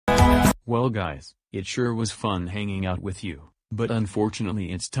Well guys, it sure was fun hanging out with you, but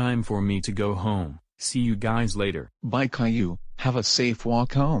unfortunately it's time for me to go home. See you guys later. Bye Caillou, have a safe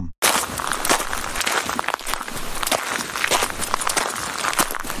walk home.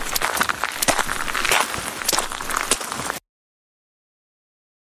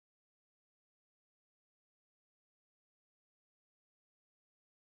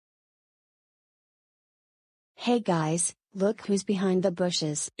 Hey guys, look who's behind the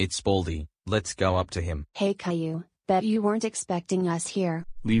bushes. It's Baldy, let's go up to him. Hey Caillou, bet you weren't expecting us here.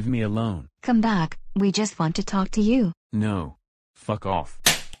 Leave me alone. Come back, we just want to talk to you. No. Fuck off.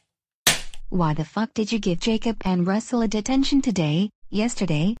 Why the fuck did you give Jacob and Russell a detention today,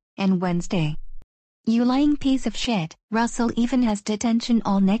 yesterday, and Wednesday? You lying piece of shit. Russell even has detention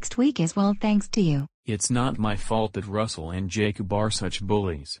all next week as well thanks to you. It's not my fault that Russell and Jacob are such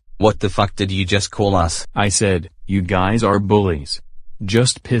bullies. What the fuck did you just call us? I said, you guys are bullies.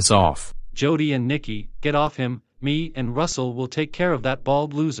 Just piss off. Jody and Nikki, get off him. Me and Russell will take care of that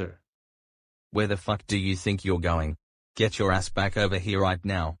bald loser. Where the fuck do you think you're going? Get your ass back over here right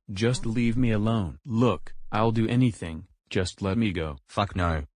now. Just leave me alone. Look, I'll do anything, just let me go. Fuck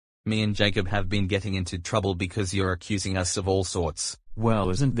no. Me and Jacob have been getting into trouble because you're accusing us of all sorts. Well,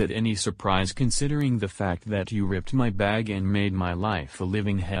 isn't that any surprise considering the fact that you ripped my bag and made my life a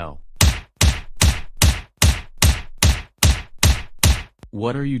living hell?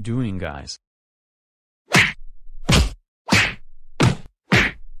 What are you doing, guys?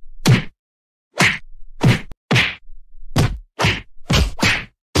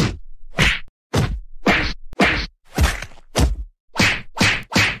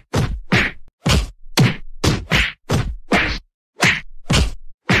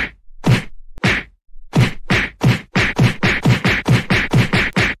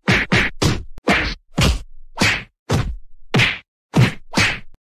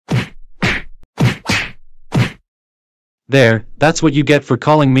 There, that's what you get for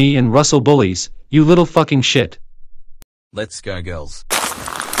calling me and Russell bullies, you little fucking shit. Let's go girls.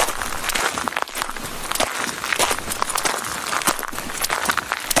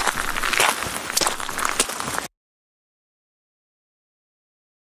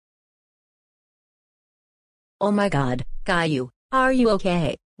 Oh my god, Caillou, are you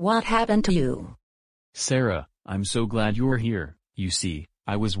okay? What happened to you? Sarah, I'm so glad you're here. You see,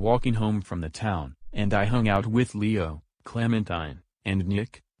 I was walking home from the town, and I hung out with Leo, Clementine, and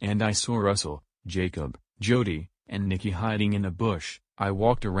Nick, and I saw Russell, Jacob, Jody, and Nikki hiding in a bush. I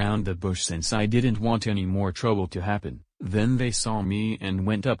walked around the bush since I didn't want any more trouble to happen. Then they saw me and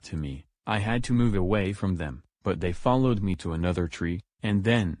went up to me. I had to move away from them, but they followed me to another tree, and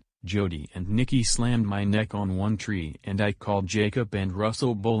then, Jody and Nikki slammed my neck on one tree and I called Jacob and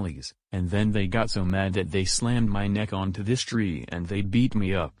Russell bullies, and then they got so mad that they slammed my neck onto this tree and they beat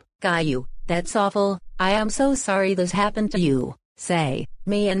me up. Caillou, that's awful. I am so sorry this happened to you. Say,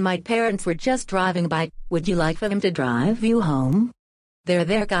 me and my parents were just driving by. Would you like for them to drive you home? There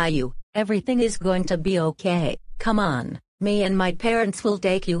Caillou, everything is going to be okay. Come on, me and my parents will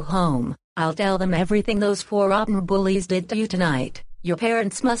take you home. I'll tell them everything those four rotten bullies did to you tonight. Your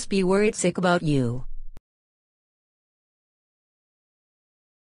parents must be worried sick about you.